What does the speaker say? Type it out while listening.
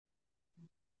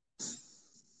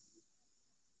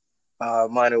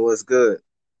Money was good.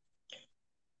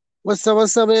 What's up?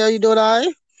 What's up, man? How you doing, all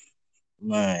right?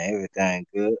 Man, everything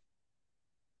good.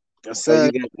 Yes, So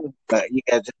sir. you got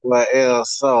your L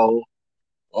Soul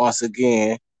once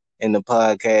again in the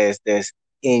podcast that's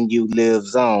in you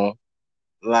lives on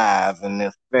live in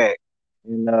effect.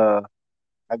 And I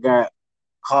got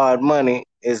Hard Money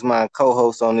is my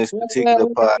co-host on this particular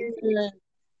podcast.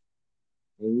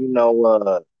 And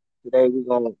today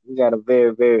we got a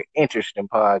very, very interesting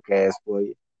podcast for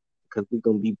you because we're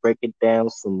gonna be breaking down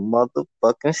some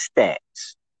motherfucking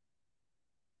stats.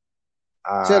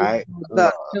 All right.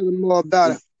 Tell them more about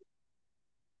We it.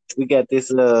 we got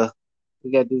this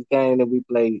game that we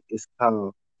play. It's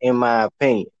called In My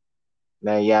Opinion.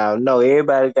 Now y'all know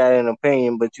everybody got an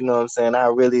opinion, but you know what I'm saying? I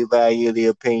really value the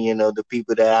opinion of the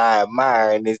people that I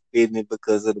admire in this business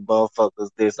because of the motherfuckers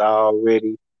that's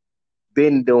already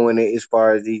been doing it as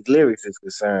far as these lyrics is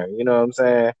concerned. You know what I'm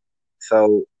saying?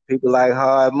 So people like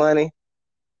Hard Money,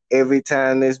 every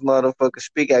time this motherfucker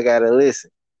speak, I gotta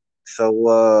listen. So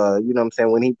you know what I'm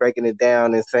saying? When he breaking it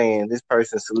down and saying this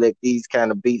person select these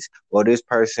kind of beats or this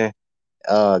person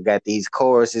got these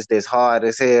choruses that's hard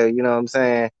as hell, you know what I'm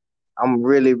saying? I'm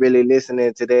really, really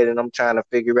listening to that and I'm trying to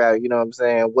figure out, you know what I'm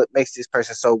saying, what makes this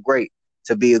person so great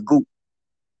to be a goop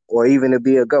or even to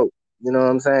be a goat. You know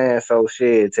what I'm saying? So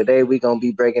shit, today we gonna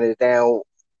be breaking it down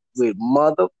with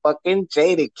motherfucking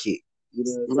Jada Kid. You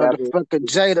know what I'm saying? Motherfucker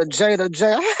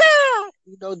Jada.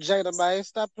 You know Jada, man.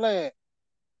 Stop playing.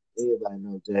 Everybody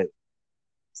know Jada.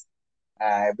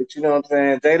 Alright, but you know what I'm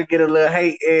saying? Jada get a little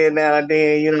hate every now and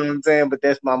then, you know what I'm saying? But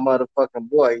that's my motherfucking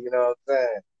boy, you know what I'm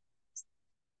saying?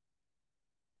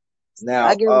 I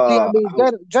Now,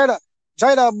 guarantee, Jada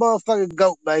a motherfucking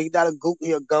goat, man. He not a goat,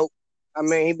 he a goat. I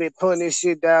mean, he been putting this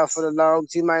shit down for the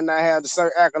longest. He might not have the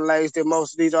certain accolades that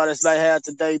most of these artists might have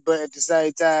today, but at the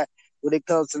same time, when it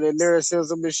comes to the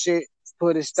lyricism and shit,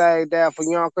 put his thing down for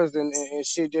Yonkers and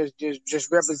shit just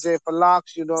represent for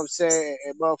locks, you know what I'm saying?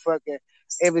 And motherfucking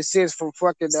ever since from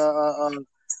fucking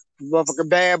motherfucking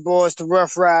bad boys to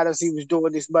rough riders, he was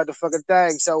doing this motherfucking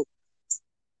thing. So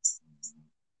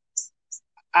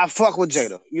I fuck with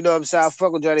Jada. You know what I'm saying? I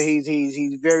fuck with Jada.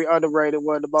 He's very underrated,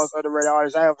 one of the most underrated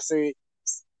artists I ever seen.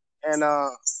 And I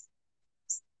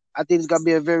think it's gonna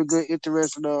be a very good,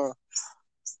 interesting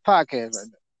podcast right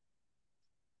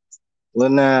well,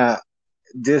 now,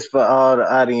 just for all the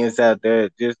audience out there,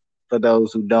 just for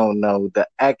those who don't know, the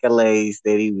accolades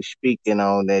that he was speaking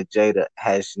on that Jada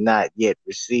has not yet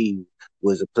received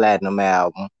was a platinum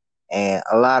album. And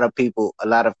a lot of people, a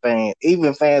lot of fans,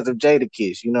 even fans of Jada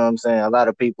Kiss, you know what I'm saying? A lot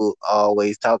of people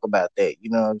always talk about that. You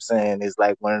know what I'm saying? It's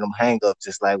like one of them hang-ups.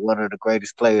 It's like one of the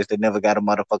greatest players that never got a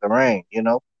motherfucking ring, you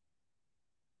know?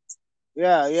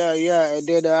 Yeah. And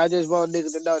then I just want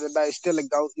niggas to know that man still a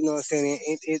goat. You know what I'm saying?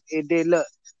 It did look.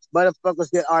 Motherfuckers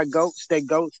that are goats, they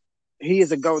goats. He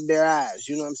is a goat in their eyes.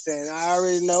 You know what I'm saying? I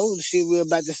already know the shit we're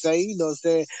about to say. You know what I'm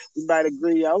saying? We might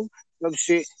agree on some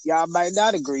shit. Y'all might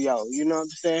not agree on. You know what I'm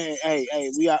saying?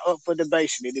 Hey, we are up for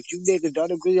debate. And if you niggas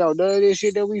don't agree on none of this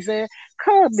shit that we saying,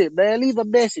 comment, man. Leave a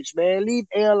message, man. Leave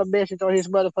L a message on his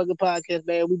motherfucking podcast,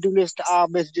 man. We do listen to all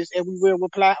messages and we will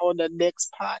reply on the next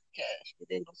podcast. You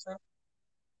know what I'm saying?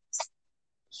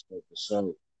 So,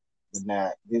 so, but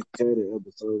now, this Jada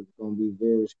episode is going to be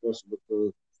very special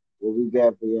because what we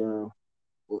got for y'all.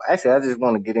 Well, actually, I just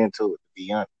want to get into it, to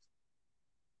be honest.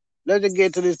 Let's just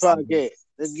get to this Mhm. podcast.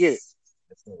 Let's get it.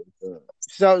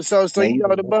 So, So now, you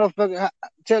know the motherfucker.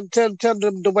 Tell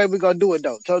them the way we gonna do it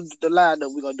though. Tell the line that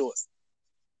we gonna do it.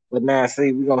 but now,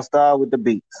 see, we're going to start with the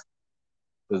beats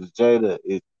because Jada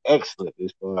is excellent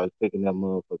as far as picking that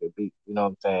motherfucking beat. You know what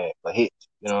I'm saying? For hits.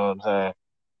 You know what I'm saying?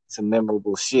 Some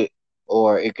memorable shit.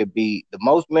 Or it could be the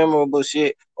most memorable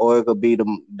shit, or it could be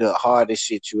the hardest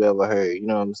shit you ever heard. You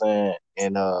know what I'm saying?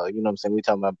 And you know what I'm saying? We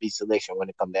talking about beat selection when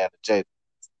it come down to Jada.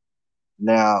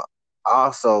 Now,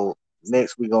 also,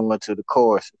 next we going to the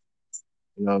chorus.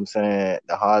 You know what I'm saying?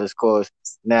 The hardest chorus.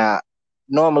 Now,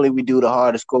 normally we do the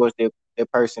hardest chorus that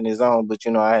person is on, but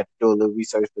you know, I had to do a little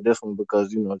research for this one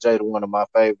because, you know, Jada one of my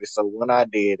favorites. So what I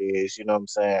did is, you know what I'm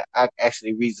saying, I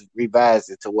actually revised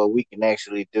it to where we can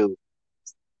actually do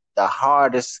the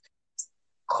hardest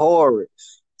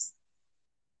chorus.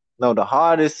 No, the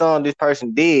hardest song this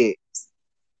person did.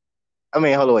 I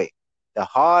mean, hold on, wait. The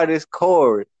hardest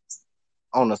chorus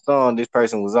on the song this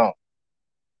person was on.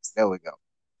 There we go.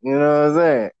 You know what I'm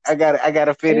saying? I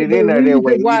gotta fit And it the in there that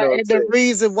way. reason You why, know what I'm and the saying?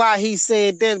 reason why he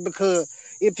said that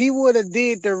because if he would have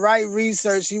did the right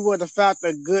research, he would have found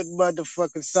a good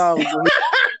motherfucking song.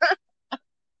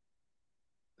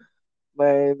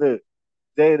 Man, look,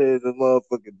 Jada is a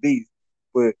motherfucking beast.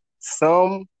 But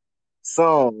some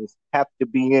songs have to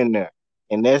be in there,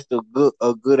 and that's a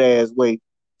good ass way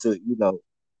to you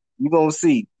gonna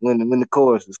see when the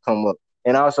choruses come up.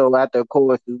 And also after the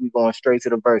choruses, we going straight to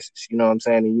the verses. You know what I'm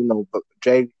saying? And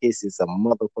Jadakiss is a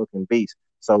motherfucking beast.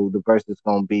 So the verses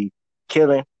gonna be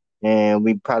killing, and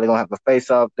we probably gonna have a face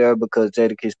off there because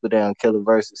Jadakiss put down killer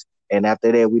verses. And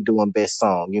after that, we doing best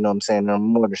song. You know what I'm saying? And I'm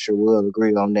more than sure we'll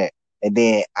agree on that. And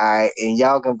then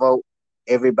y'all can vote.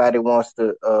 Everybody wants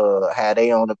to have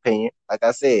their own opinion. Like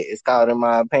I said, it's called in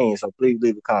my opinion. So please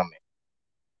leave a comment.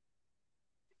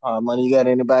 Money, you got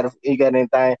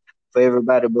anything for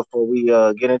everybody before we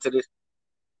get into this?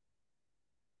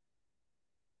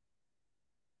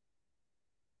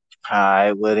 All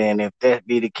right, well then, if that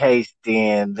be the case,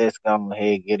 then let's go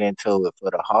ahead and get into it. For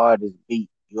the hardest beat,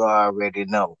 you already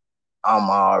know, I'm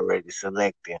already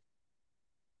selecting.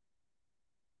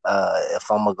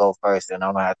 If I'm gonna go first, then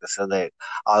I'm gonna have to select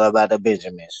All About the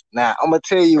Benjamins. Now, I'm gonna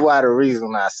tell you why the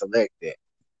reason I selected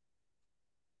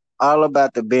All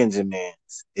About the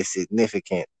Benjamins is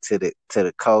significant to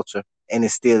the culture, and it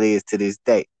still is to this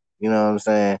day. You know what I'm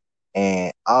saying?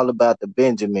 And All About the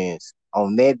Benjamins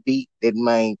on that beat, that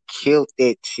man killed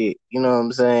that shit. You know what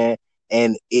I'm saying?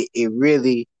 And it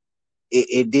really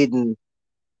it didn't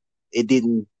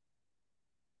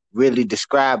really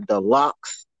describe the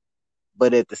locks,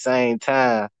 but at the same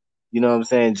time, you know what I'm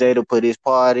saying, Jada put his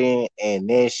part in, and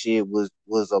that shit was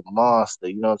a monster.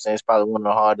 You know what I'm saying? It's probably one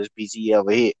of the hardest beats he ever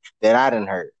hit that I didn't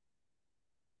heard.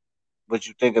 What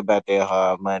you think about that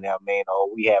hard money? I mean,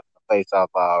 oh, we having to face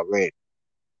off already.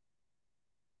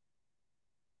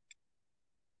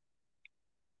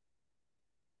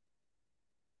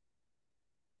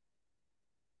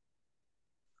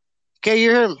 Can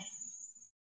you hear me?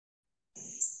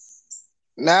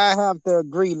 Now I have to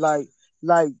agree. Like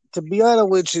to be honest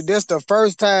with you, this the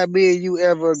first time me and you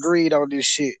ever agreed on this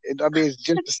shit. I mean, it's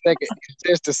just the second, it's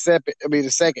just the second. I mean,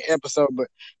 the second episode. But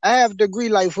I have to agree.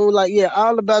 Like fool, like yeah,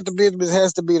 All About the Business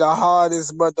has to be the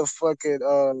hardest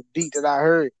motherfucking beat that I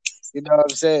heard. You know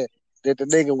what I'm saying? That the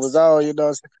nigga was on. You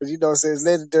know, because you know, it's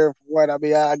legendary for what. I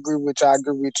mean, I agree with you. I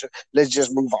agree with you. Let's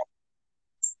just move on.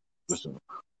 For sure.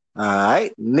 All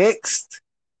right, next.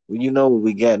 Well, you know what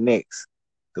we got next?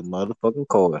 The motherfucking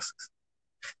choruses.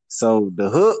 So the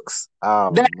hooks, Now,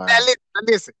 oh now man. listen, now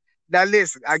listen, now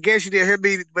listen. I guess you didn't hear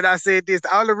me, but I said this.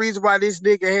 The only reason why this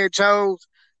nigga had chose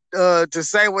to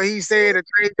say what he said and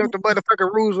change up the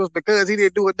motherfucking rules was because he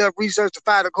didn't do enough research to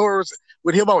find a chorus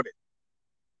with him on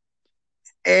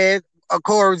it, and a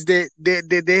chorus that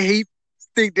he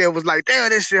think that was like, damn,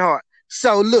 that shit hard.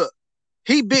 So look,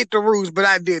 he bit the rules, but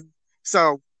I didn't.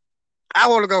 So I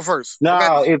want to go first. Okay.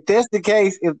 No, if that's the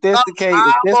case, if I that's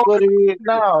want what to it is,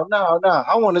 no.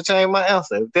 I want to change my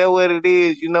answer. If that's what it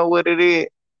is, you know what it is.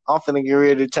 I'm finna get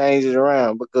ready to change it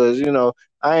around because I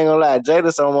ain't gonna lie,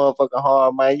 Jada so motherfucking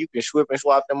hard, man. You can swip and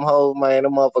swap them hoes, man.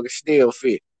 Them motherfuckers still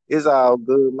fit. It's all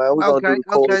good, man. We gonna do okay, the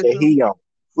chord okay, that so he on.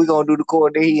 We gonna do the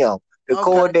chord that he on. The okay.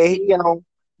 chord that he on,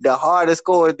 the hardest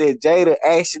chord that Jada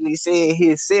actually said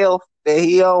himself that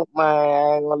he on, man.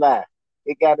 I ain't gonna lie.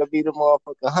 It gotta be the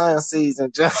motherfucking hunt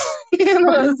season, John. You know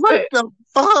what Man, I'm what saying? the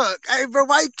fuck? Hey, bro,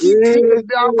 why you keep taking Yeah,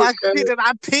 down my yeah, shit that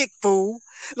I pick, fool?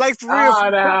 Like, for real, oh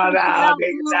fool. Cut no, this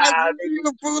shit no, out,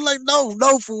 nigga, fool. Like, no, for real, fool. Like, no,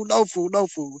 no, fool, no, fool, no,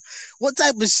 fool. What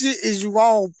type of shit is you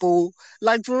on, fool?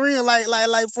 Like, for real,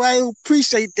 fool, I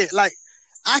appreciate that. Like,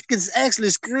 I can actually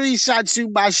screenshot you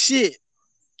my shit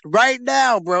right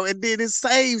now, bro, and then it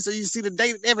saves so you see the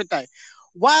date and everything.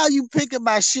 Why are you picking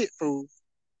my shit, fool?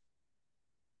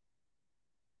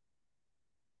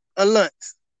 A lunch.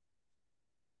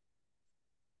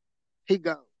 He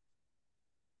go.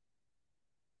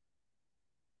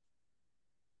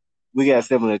 we got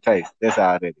similar tastes. That's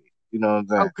all that is. You know what I'm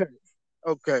saying? Okay.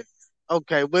 Okay.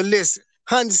 Okay. Well, listen,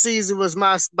 hunting season was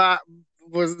my spot,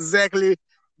 was exactly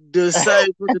the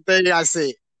same fucking thing I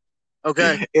said.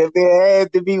 Okay. If there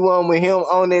had to be one with him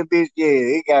on that bitch, yeah,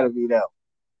 it gotta be that.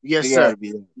 Yes, It sir. gotta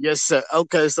be that. Yes, sir.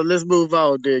 Okay. So let's move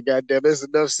on, there. Goddamn. That's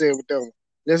enough said with them.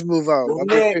 Let's move on. But I'm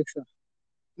just next, fixing.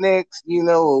 next, you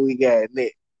know what we got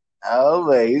next. Oh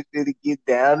man, you finna get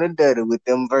down and dirty with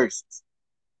them verses.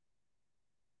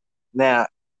 Now,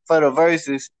 for the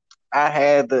verses, I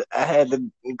had to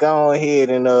go ahead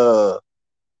and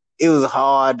it was a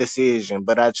hard decision,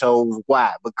 but I chose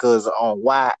why because on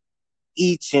why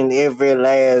each and every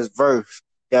last verse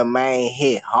that man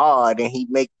hit hard and he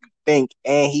make you think,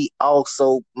 and he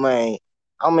also man,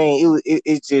 I mean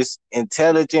it's just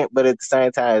intelligent, but at the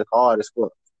same time it's hard as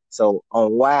fuck. So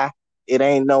on why it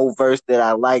ain't no verse that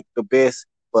I like the best,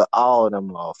 but all of them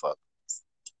motherfuckers.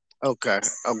 Okay.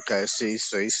 Okay. See.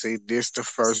 This the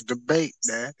first debate,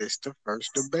 man. This the first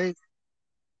debate.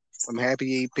 I'm happy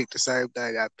he picked the same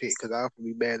thing I picked because I would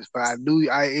be mad as fuck. I knew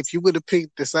if you would have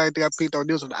picked the same thing I picked on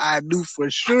this one, I knew for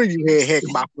sure you had hacked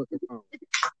my fucking phone.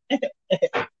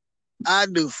 I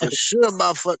knew for sure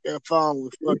my fucking phone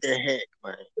was fucking hacked,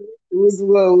 man. Which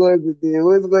one was it then?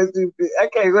 Which one you pick? I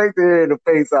can't wait to hear the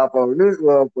face off on this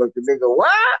motherfucker, nigga.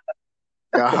 What?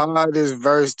 The hardest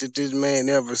verse that this man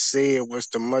ever said was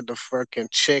the motherfucking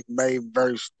checkmate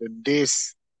verse, the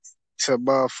diss to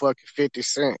motherfucking 50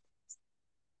 Cent.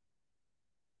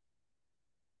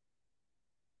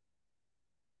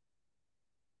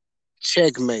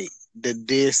 Checkmate, the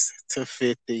diss to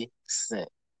 50 Cent.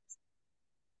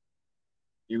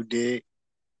 You did.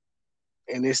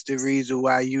 And it's the reason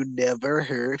why you never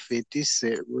heard 50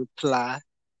 Cent reply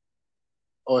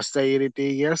or say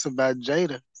anything else about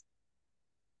Jada.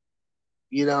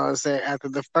 You know what I'm saying? After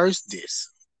the first diss.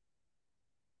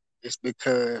 It's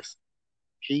because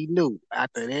he knew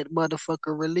after that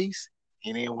motherfucker release,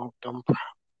 he didn't want them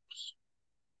problems.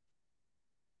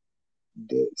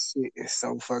 That shit is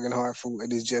so fucking hard for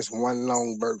it. It's just one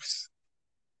long verse.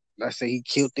 Like I say he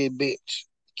killed that bitch.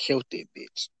 Killed that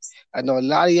bitch. I know a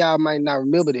lot of y'all might not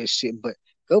remember that shit, but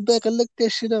go back and look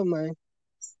that shit up, man.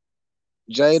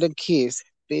 Jada Kiss,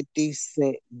 50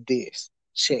 Cent diss.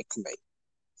 Checkmate.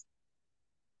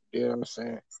 You know what I'm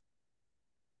saying?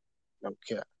 Don't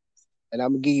care. And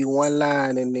I'm gonna give you one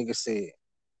line that nigga said.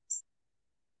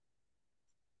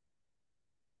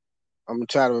 I'm gonna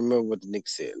try to remember what the nigga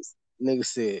said. Nigga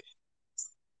said,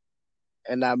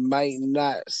 and I might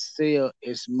not sell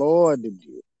it's more than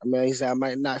you. I mean, he said I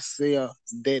might not sell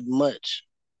that much.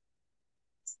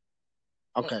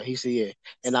 Okay, he said, yeah.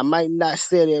 And I might not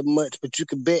sell that much, but you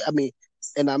can bet,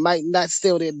 and I might not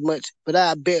sell that much, but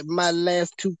I bet my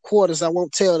last 2 quarters I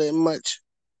won't tell that much.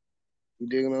 You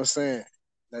dig what I'm saying?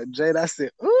 Now, Jada, I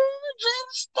said, ooh,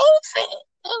 Jada stupid.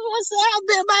 I said, I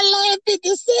bet my last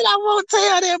 50 cent I won't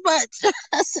tell that much.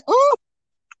 I said, ooh.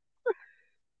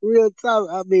 Real talk.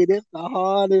 I mean, that's the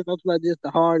hardest. That's like just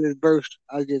the hardest verse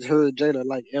I just heard Jada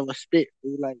like ever spit. It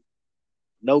was like,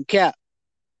 no cap.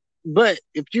 But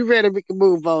if you ready, we can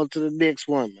move on to the next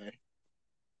one, man.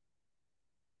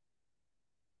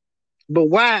 But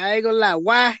why? I ain't gonna lie.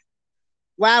 Why?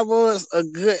 Why was a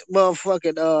good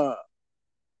motherfucking a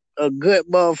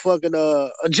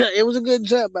jump? It was a good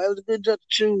jump, man. It was a good jump to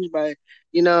choose, man.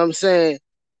 You know what I'm saying?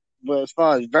 But as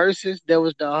far as verses, that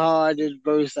was the hardest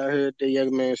verse I heard the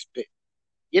young man spit.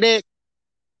 Get it?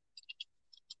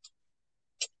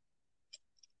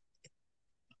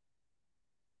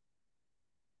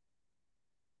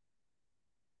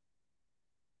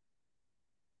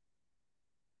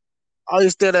 Are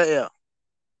you still there?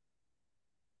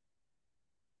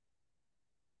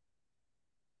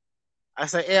 I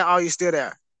say, yeah, are you still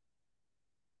there?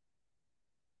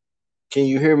 Can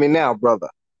you hear me now, brother?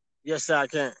 Yes, sir, I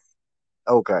can.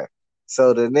 Okay.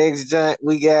 So the next joint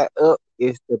we got up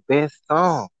is the best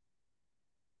song.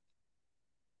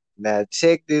 Now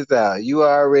check this out. You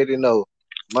already know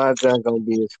my joint gonna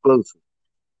be exclusive.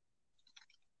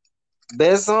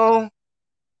 Best song,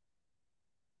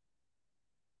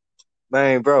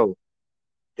 man, bro.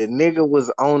 The nigga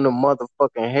was on the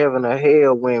motherfucking Heaven or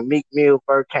Hell when Meek Mill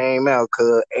first came out,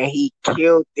 cuz, and he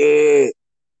killed it.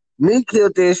 Meek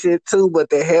killed that shit too, but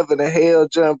the Heaven or Hell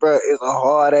jump, bro, is a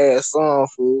hard ass song,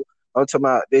 fool. I'm talking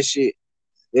about this shit.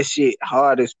 This shit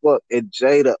hard as fuck. And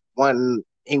Jada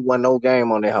he won no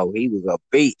game on that hoe. He was a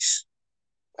beast.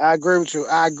 I agree with you.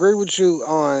 I agree with you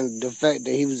on the fact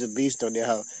that he was a beast on that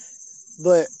hoe.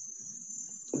 But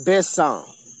best song.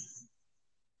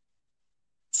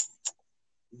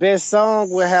 Best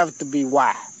song will have to be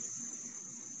Why.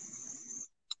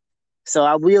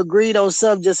 So we agreed on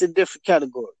some just in different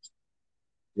categories.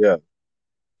 Yeah.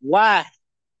 Why?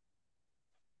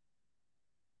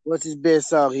 What's his best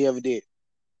song he ever did?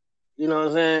 You know what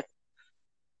I'm saying?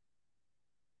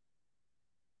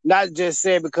 Not just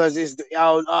saying because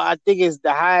I think it's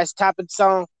the highest topic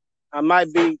song. I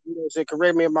might be, say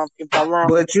correct me if I'm wrong.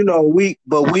 But we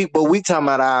talking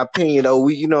about our opinion though.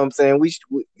 You know what I'm saying?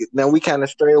 Now we kind of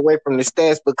stray away from the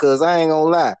stats because I ain't gonna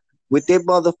lie. With that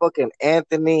motherfucking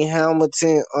Anthony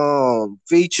Hamilton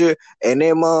feature and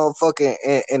that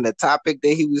motherfucking and the topic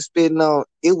that he was spitting on,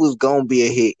 it was gonna be a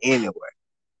hit anyway.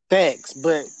 Thanks,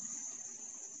 but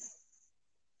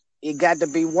it got to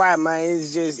be Why, man.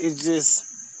 It's just,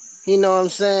 you know what I'm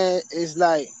saying? It's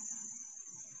like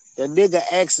the nigga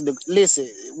actually listen.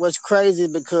 What's crazy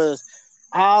because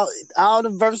all the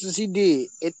verses he did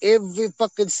in every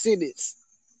fucking sentence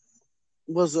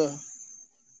was a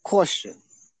question.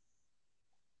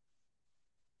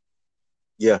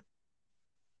 Yeah.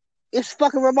 It's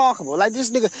fucking remarkable. Like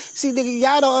this nigga, see, nigga,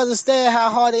 y'all don't understand how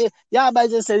hard it is. Y'all might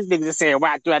just say this nigga just saying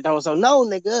whack throughout the whole song. No,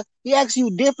 nigga, he asks you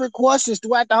different questions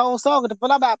throughout the whole song.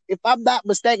 If I'm not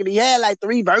mistaken, he had like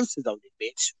 3 verses on this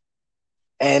bitch.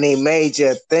 And he made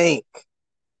you think.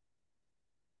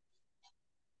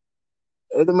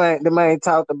 The man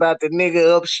talked about the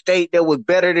nigga upstate that was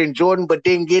better than Jordan, but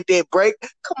didn't get that break.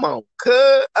 Come on,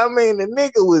 cuz. I mean, the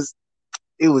nigga was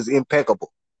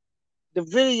impeccable. The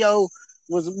video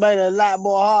was made a lot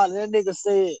more hard. That nigga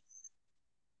said,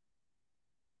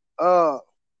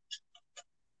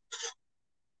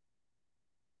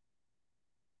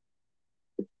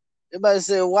 everybody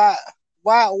said, why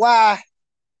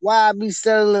I be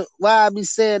selling, why I be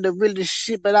saying the realest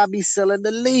shit, but I be selling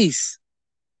the least.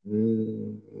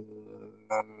 Mm.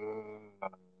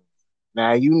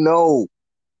 Now you know.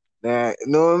 Now, you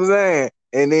know what I'm saying?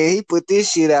 And then he put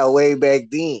this shit out way back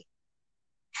then.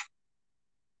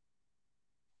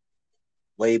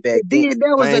 Way back then. Then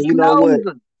there was a Man, you know what?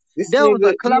 closer. This There was a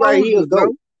nigga, he right here, closer, bro.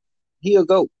 go. He'll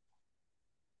go.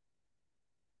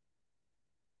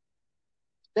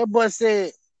 That boy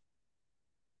said,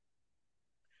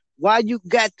 why you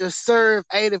got to serve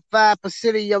 85%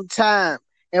 of your time?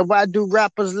 And why do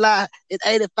rappers lie in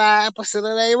 85% of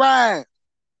their rhymes?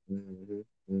 Mm-hmm.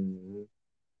 Mm-hmm.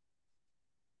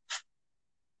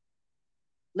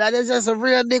 Now, that's just a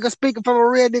real nigga speaking from a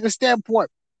real nigga standpoint.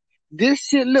 This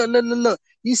shit, look.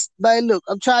 Man, look,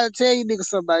 I'm trying to tell you niggas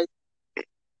something, man.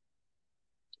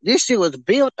 This shit was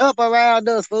built up around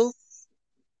us, fool.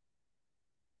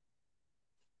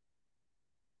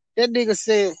 That nigga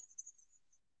said,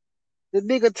 the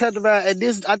nigga talked about, and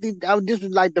this, I think this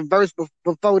was like the verse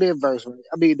before that verse, right?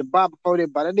 I mean, the bar before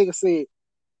that bar. That nigga said,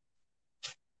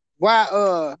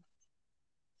 why,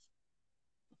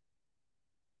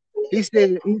 he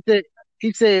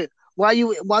said, why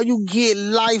you get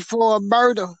life for a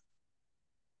murder,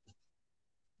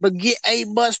 but get 8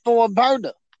 months for a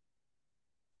murder?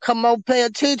 Come on, pay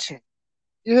attention.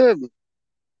 You hear me?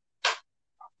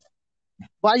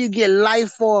 Why you get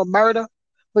life for a murder,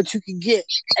 but you can get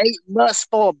 8 months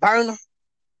for a burner?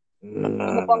 Come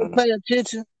on, Mm. pay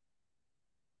attention.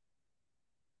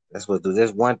 That's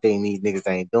one thing these niggas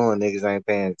ain't doing. Niggas ain't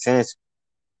paying attention.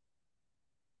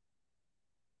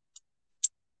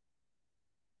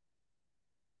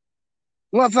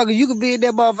 Motherfucker, you can be in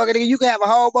that motherfucker, nigga. You can have a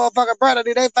whole motherfucking brother,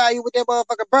 nigga. They find you with that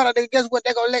motherfucking brother, nigga. Guess what?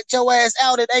 They gonna let your ass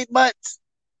out in 8 months.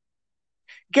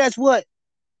 Guess what?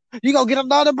 You gonna get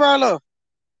another brother.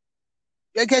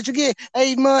 They catch you get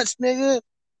 8 months, nigga.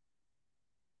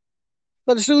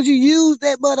 But as soon as you use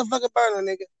that motherfucking burner,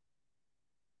 nigga,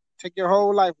 take your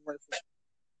whole life away from you.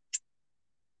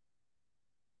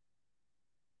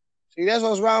 See, that's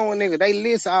what's wrong with niggas. They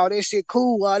listen, all this shit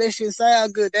cool, all this shit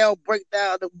sound good. They'll break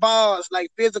down the bars,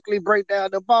 like physically break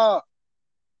down the bar.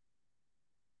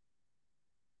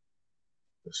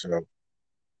 For sure.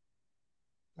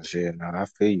 Shit, nah, I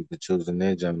feel you for choosing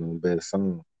that gentleman best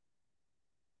song.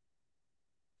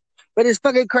 But it's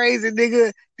fucking crazy,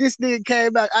 nigga. This nigga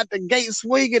came out the gate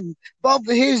swinging. Both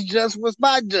of his jumps was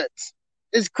my jumps.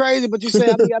 It's crazy, but you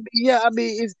say,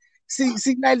 it's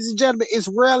see, ladies and gentlemen, it's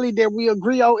rarely that we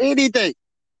agree on anything.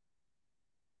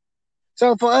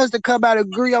 So for us to come out and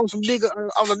agree on some nigga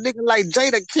on a nigga like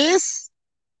Jadakiss,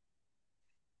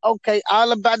 okay,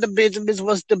 all about the Benjamins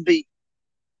was the beat.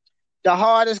 The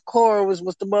hardest chorus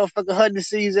was the motherfucking Honey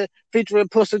Season featuring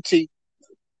Pusha T.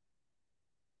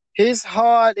 His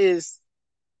hardest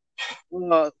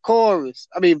verse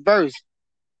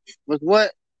was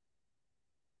what?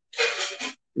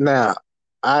 Now,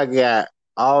 I got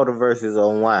all the verses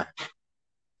on why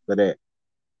for that.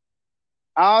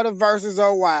 All the verses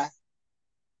on why.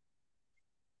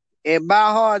 And my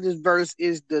hardest verse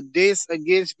is the diss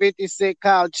against 50 Cent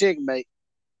called Checkmate.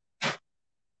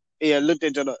 Yeah, look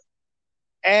at it.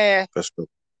 And For sure.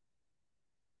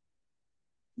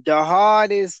 the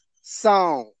hardest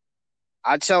song,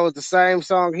 I chose the same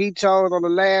song he chose on the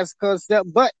last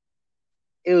concept, but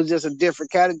it was just a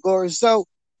different category. So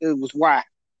it was why.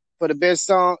 For the best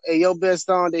song, and your best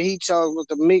song that he chose was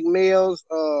the Meek Mills.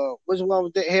 Which one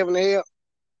was that? Heaven and Hell.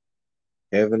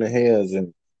 Heaven and Hell's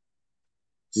and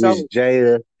So which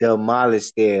Jada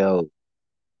demolished that hoe.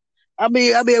 I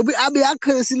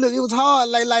couldn't see. Look, it was hard.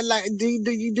 Like. Do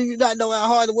you not know how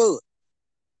hard it was,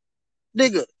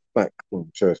 nigga? But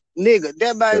trust, Nigga,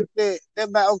 that man trust. said that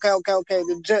man. Okay.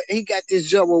 He got this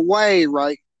jump with Wayne,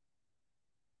 right?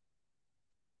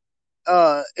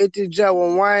 It's this jump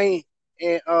with Wayne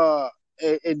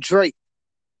and Drake.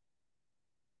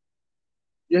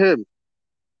 You hear me?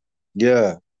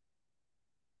 Yeah.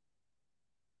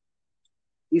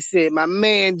 He said, "My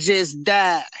man just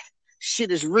died.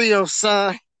 Shit is real,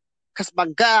 son. Cause my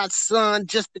godson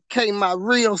just became my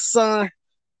real son.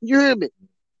 You hear me?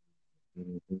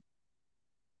 Mm-hmm.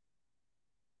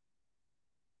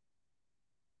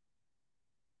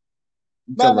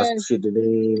 You My talking about some man, shit that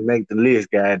didn't even make the list,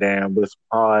 goddamn, but some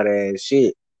hard ass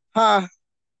shit. huh?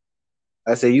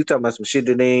 I said you talking about some shit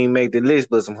that didn't even make the list,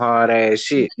 but some hard ass The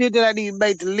shit. shit that I need to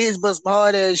make the list, but some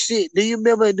hard ass shit. Do you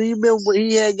remember when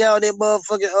he had got on that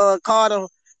motherfucking Carter,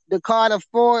 the Carter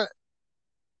Four,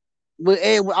 with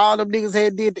all them niggas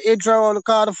had did the intro on the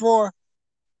Carter Four,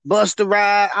 Busta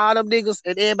Ride, all them niggas,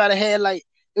 and everybody had like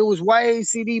it was Wayne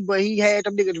CD, but he had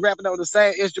them niggas rapping on the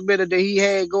same instrumental that he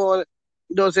had going.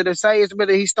 You know, what I'm saying the same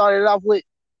instrumental he started off with.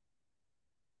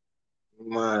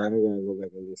 Man, I gotta go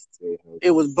back and listen to it. Hold It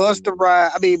on. was Busta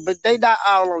Ride. I mean, but they not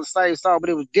all on the same song,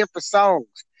 but it was different songs.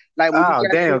 Like when you Oh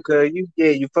got to, damn, cuz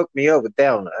you fucked me up with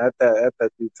that one. I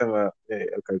thought you were talking about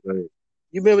okay, go ahead.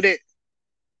 you remember that?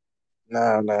 No.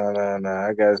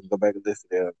 I gotta go back and listen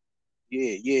to that.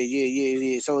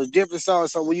 Yeah. So it's different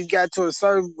songs. So when you got to a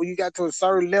certain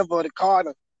level of the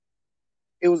Carter,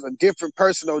 it was a different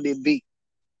person on that beat,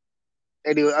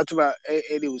 and it was I'm talking about,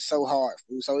 and it was so hard.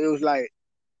 So it was like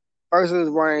first it was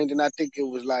Range, and I think it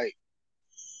was like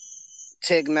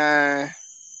Tech Nine,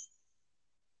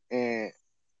 and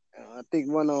I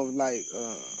think one of them was like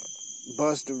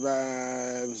Buster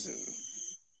Rhymes and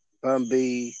Bun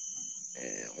B,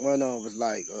 and one of them was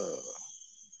like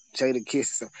Jada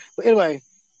Kiss. But anyway,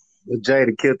 But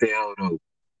Jada killed that hold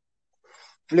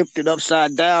flipped it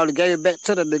upside down and gave it back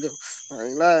to the nigga. I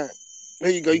ain't lying. Here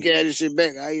you go, you on. can have this shit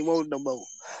back. I ain't want it no more.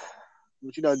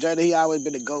 But you know, Jada, he always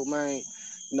been a GOAT, man.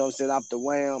 You know what I'm saying? Off the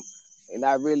wham. And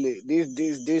I really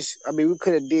this I mean we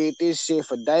could have did this shit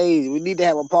for days. We need to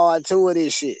have a part two of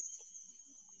this shit.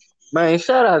 Man,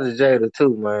 shout out to Jada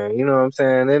too, man. You know what I'm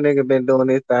saying? That nigga been doing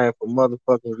this thing for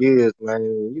motherfucking years, man.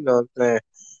 You know what I'm saying?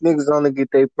 Niggas only get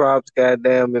their props,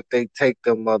 goddamn, if they take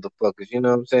them motherfuckers. You know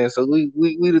what I'm saying? So we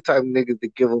the type of niggas to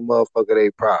give a motherfucker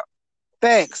their props.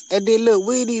 Facts. And then look,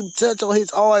 we didn't even touch on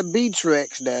his R&B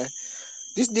tracks now.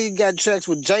 This nigga got tracks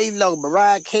with J Lo,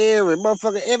 Mariah Carey,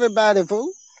 motherfucker, everybody,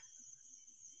 fool.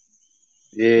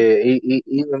 Yeah,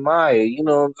 even Maya, you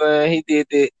know what I'm saying?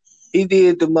 He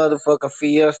did the motherfucking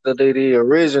Fiesta, the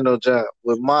original jump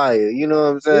with Maya. You know what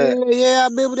I'm saying? Yeah, I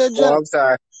remember that Oh, jump.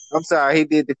 I'm sorry. He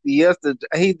did the Fiesta.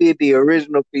 He did the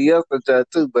original Fiesta jump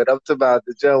too. But I'm talking about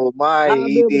the jump with Maya. I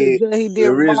He remember the did jump he the did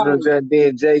with original Maya. jump.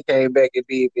 Then Jay came back and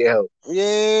did the hoe.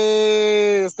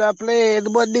 Yeah, stop playing. The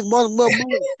boy, nigga,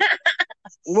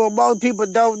 most people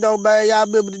don't know, man. Y'all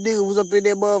remember the nigga was up in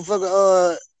that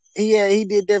motherfucker. He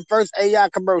did that first AI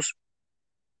commercial,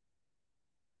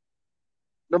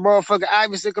 the motherfucker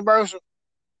Iverson commercial.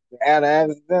 Out of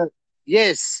Amsterdam.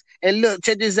 Yes, and look,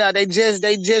 check this out. They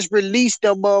just released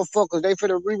them motherfuckers. They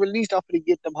finna re-release. I'm finna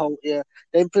get them whole. Yeah,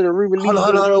 they finna re-release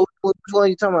Hold on. Which one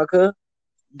you talking about, cuz?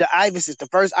 the Iversons, the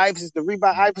first Iversons, the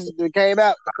Reebok Iversons that came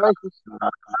out. The first ones, I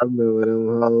remember them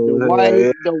the hoes. Hell white,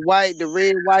 yeah. the white, the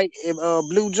red, white, and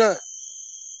blue junk.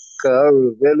 Cuz I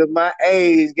remember my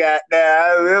age got down.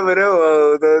 I remember them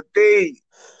hoes. The thing.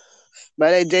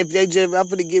 Man, they just, I'm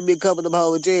finna give me a couple of them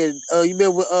hoes. Yeah. You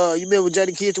remember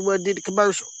Johnny Kitchen one did the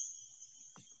commercial?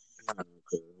 Nah,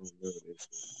 cuz I don't remember this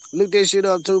shit. Look that shit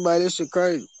up too, man. This shit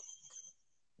crazy.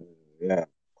 Yeah.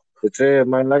 But yeah,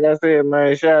 man, like I said,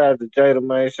 man, shout out to Jada,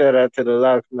 man. Shout out to the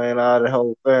Locks, man, all the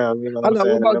whole fam. You know what I'm Hold on,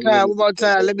 saying? Them one niggas more is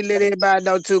time. Let me let everybody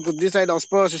know too, cause this ain't no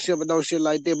sponsorship or no shit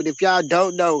like that. But if y'all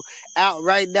don't know, out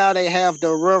right now they have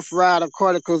the Rough Rider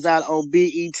Chronicles out on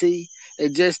BET. They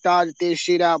just started this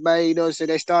shit out, man. You know what I'm saying?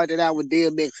 They started out with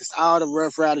DMX. It's all the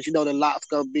Rough Riders. You know the Locks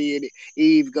gonna be in it.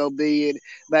 Eve gonna be in it.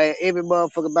 Man, every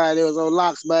motherfucker man that was on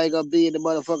Locks, man, gonna be in the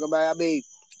motherfucker, man.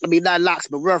 I mean, not Locks,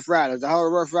 but Rough Riders. The whole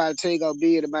Rough Rider team gonna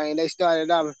be in it, man. They started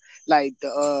off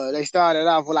they started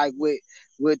off like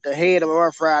with the head of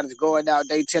Rough Riders going out,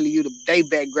 they telling you they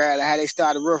background and how they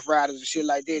started Rough Riders and shit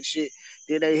like that shit.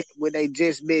 Then they when they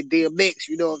just met DMX,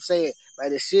 you know what I'm saying?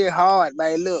 Man, the shit hard,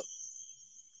 man. Look,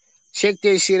 check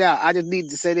this shit out. I just need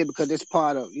to say that because it's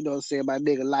part of, you know what I'm saying, my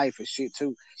nigga life and shit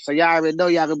too. So y'all already know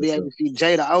y'all gonna for be able sure. to see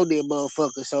Jada on that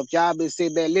motherfucker. So if y'all been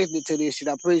sitting there listening to this shit,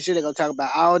 I'm pretty sure they're gonna talk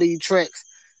about all these tracks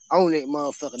on that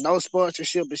motherfucker. No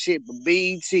sponsorship and shit, but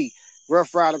BET,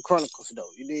 Rough Rider Chronicles though.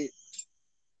 You did.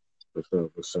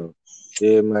 For sure.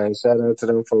 Yeah, man. Shout out to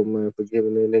them folks, man, for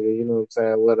giving that nigga, you know what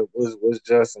I'm saying, what's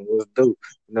just and what's due.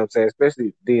 You know what I'm saying?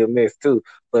 Especially DMX too.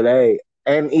 But hey,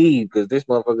 and Eve, because this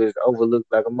motherfucker is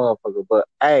overlooked like a motherfucker. But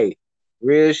hey,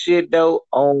 real shit though,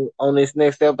 on this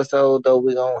next episode though,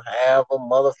 we gonna have a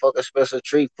motherfucker special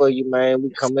treat for you, man. We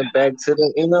coming back to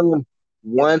the internet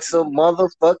once a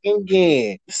motherfucking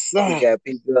again. We Son, got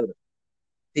people.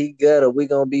 P Gutter, we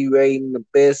gonna be rating the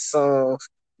best songs,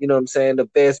 you know what I'm saying, the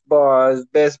best bars,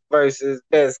 best verses,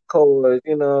 best chorus,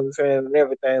 you know what I'm saying, and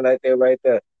everything like that right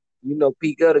there. You know,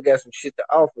 P Gutter got some shit to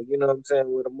offer, you know what I'm saying,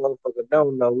 what a motherfucker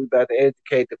don't know. We about to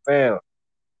educate the fam.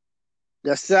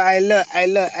 Yes, sir. I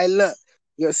look.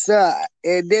 Yes, sir.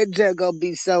 And that just gonna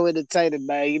be so entertaining,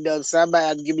 man. You know, somebody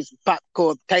have to give me some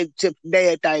popcorn, tape chips, and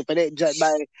everything for that junk,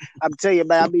 man. I'm telling you,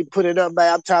 man, I be putting up,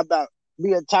 man. I'm talking about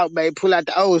me a talk, man. Pull out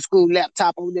the old school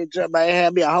laptop on that junk, man.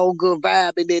 Have me a whole good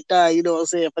vibe in that thing, you know what I'm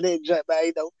saying? For that junk, man,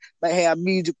 you know, man, have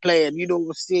music playing, you know what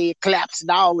I'm saying? Claps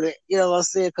and all that, you know what I'm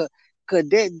saying? Cause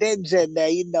that junk,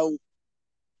 man, you know,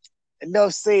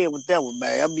 enough said with that one,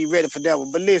 man. I'll be ready for that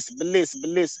one. But listen.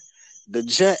 The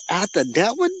jet after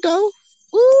that one though.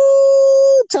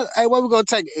 Ooh, hey, what we gonna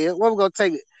take it? Ed? What we gonna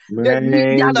take it? Y'all, Man,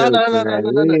 look, man, no.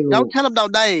 we ain't Don't gonna, tell them no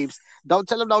names. Don't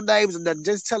tell them no names, and then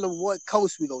just tell them what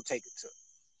coast we gonna take it to.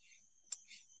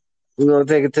 we gonna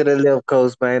take it to the left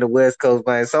coast, man, the west coast,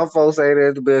 man. Some folks say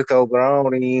that's the best coast, but I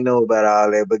don't even know about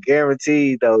all that. But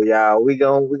guaranteed though, y'all, we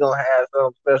gonna have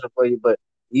something special for you. But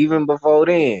even before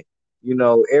then, you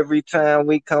know, every time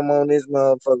we come on this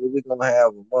motherfucker, we gonna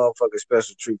have a motherfucking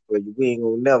special treat for you. We ain't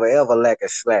gonna never ever lack a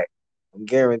slack. I'm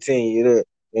guaranteeing you that.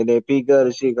 And that P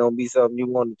Gutter shit gonna be something you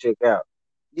want to check out.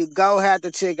 You go have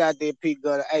to check out that Pete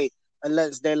Gutter. Hey,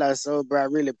 let's stay like so, bro. I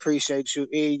really appreciate you.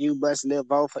 And you must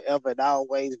live on forever and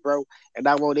always, bro. And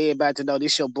I want everybody to know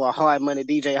this your boy Hard Money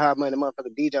DJ, Hard Money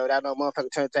motherfucking DJ. Without no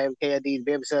motherfucking turntable, KD's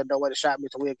baby son, know where to shop,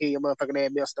 Mr. Will, kill your motherfucking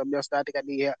ass, Mister. I think I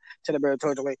need help. Tell the bird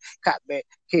towards the way, cop back,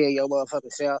 kill your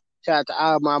motherfucking self. Shout out to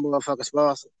all my motherfucking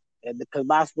sponsors. And because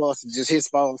my sponsors just his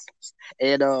sponsors.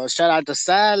 And shout out to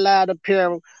Sideline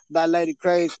Apparel by Lady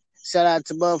Crazy. Shout out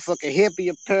to motherfucking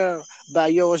Hippie Apparel by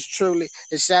yours truly.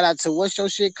 And shout out to what's your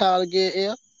shit called again,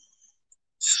 L?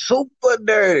 Super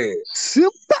dirty.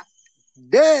 Super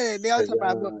Dirty. I'm Cause talking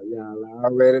about y'all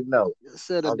already know.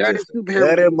 so the I'm dirty just a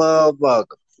superhero. dirty motherfucker.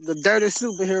 The dirty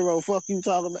superhero. Fuck you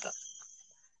talking about.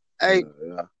 Hey,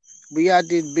 Yeah. we out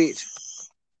this bitch.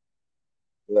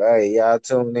 Well, hey, y'all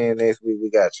tune in next week.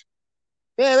 We got you.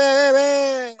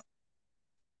 Hey.